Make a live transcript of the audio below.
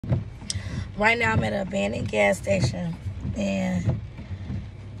right now I'm at an abandoned gas station, and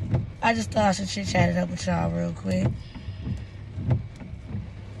I just thought I should chit-chat it up with y'all real quick.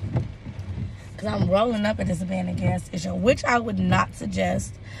 Because I'm rolling up at this abandoned gas station, which I would not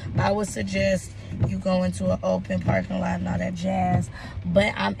suggest. I would suggest you go into an open parking lot and all that jazz.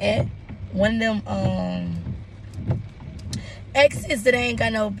 But I'm at one of them exits that ain't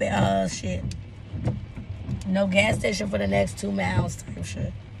got no shit. No gas station for the next 2 miles type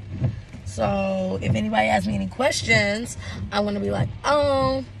shit. So if anybody asks me any questions, I'm gonna be like,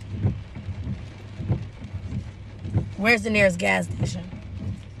 where's the nearest gas station?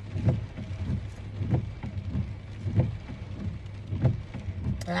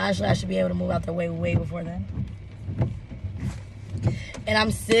 And actually, I should be able to move out the way before then. And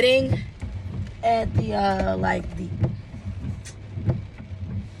I'm sitting at the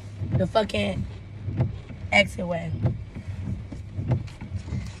the fucking exit way.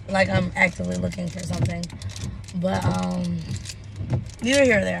 Like I'm actively looking for something. But neither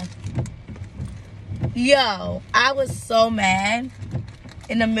here nor there. Yo, I was so mad.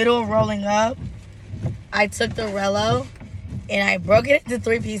 In the middle of rolling up, I took the Rello and I broke it into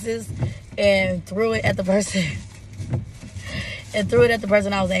 3 pieces and threw it at the person. And threw it at the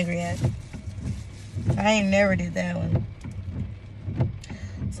person I was angry at. I ain't never did that one.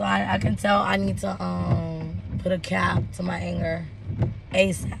 So I can tell I need to put a cap to my anger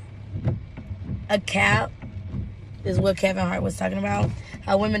ASAP. A cap is what Kevin Hart was talking about.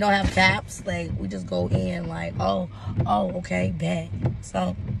 How women don't have caps. Like, we just go in like, oh, okay, bet.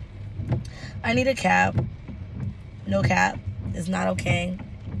 So, I need a cap. No cap. It's not okay.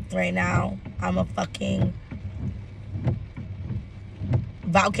 Right now, I'm a fucking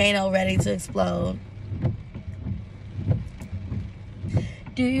volcano ready to explode.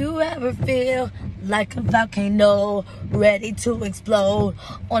 Do you ever feel like a volcano ready to explode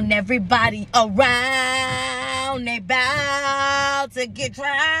on everybody around? They bow to get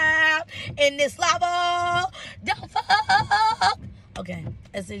drowned in this lava. Don't fuck. Okay,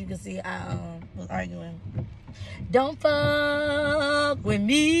 as you can see, I was arguing. Don't fuck with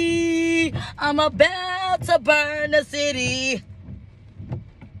me. I'm about to burn the city.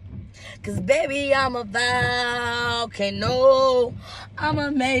 Cause baby, I'm a volcano. I'ma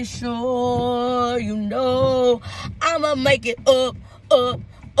make sure you know. I'ma make it up.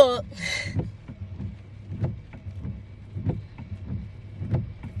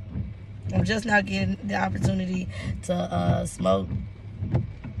 I'm just not getting the opportunity to smoke,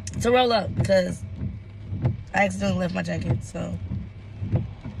 to roll up, because I accidentally left my jacket. So,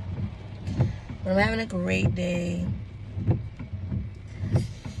 but I'm having a great day.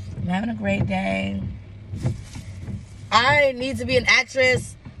 I'm having a great day. I need to be an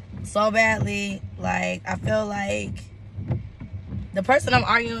actress so badly. Like, I feel like the person I'm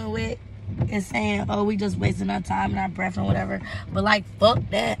arguing with is saying, oh, we just wasting our time and our breath and whatever. But, like, fuck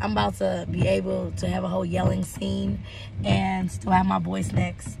that. I'm about to be able to have a whole yelling scene and still have my voice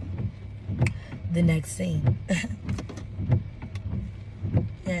the next scene.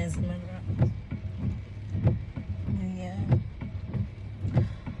 Yes,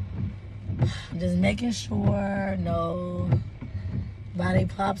 just making sure nobody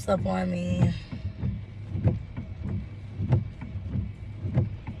pops up on me.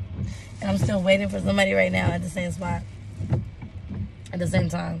 And I'm still waiting for somebody right now at the same spot. At the same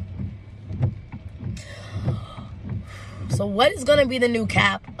time. So what is going to be the new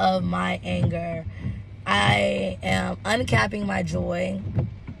cap of my anger? I am uncapping my joy.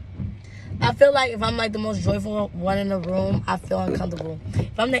 I feel like if I'm like the most joyful one in the room, I feel uncomfortable.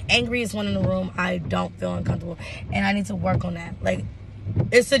 If I'm the angriest one in the room, I don't feel uncomfortable. And I need to work on that. Like,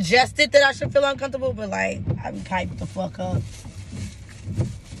 it's suggested that I should feel uncomfortable, but like, I be piped the fuck up.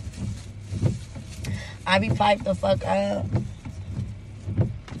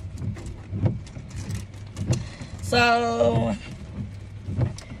 So,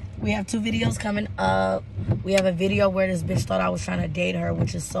 we have 2 videos coming up. We have a video where this bitch thought I was trying to date her,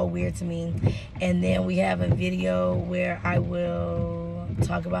 which is so weird to me. And then we have a video where I will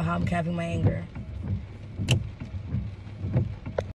talk about how I'm capping my anger.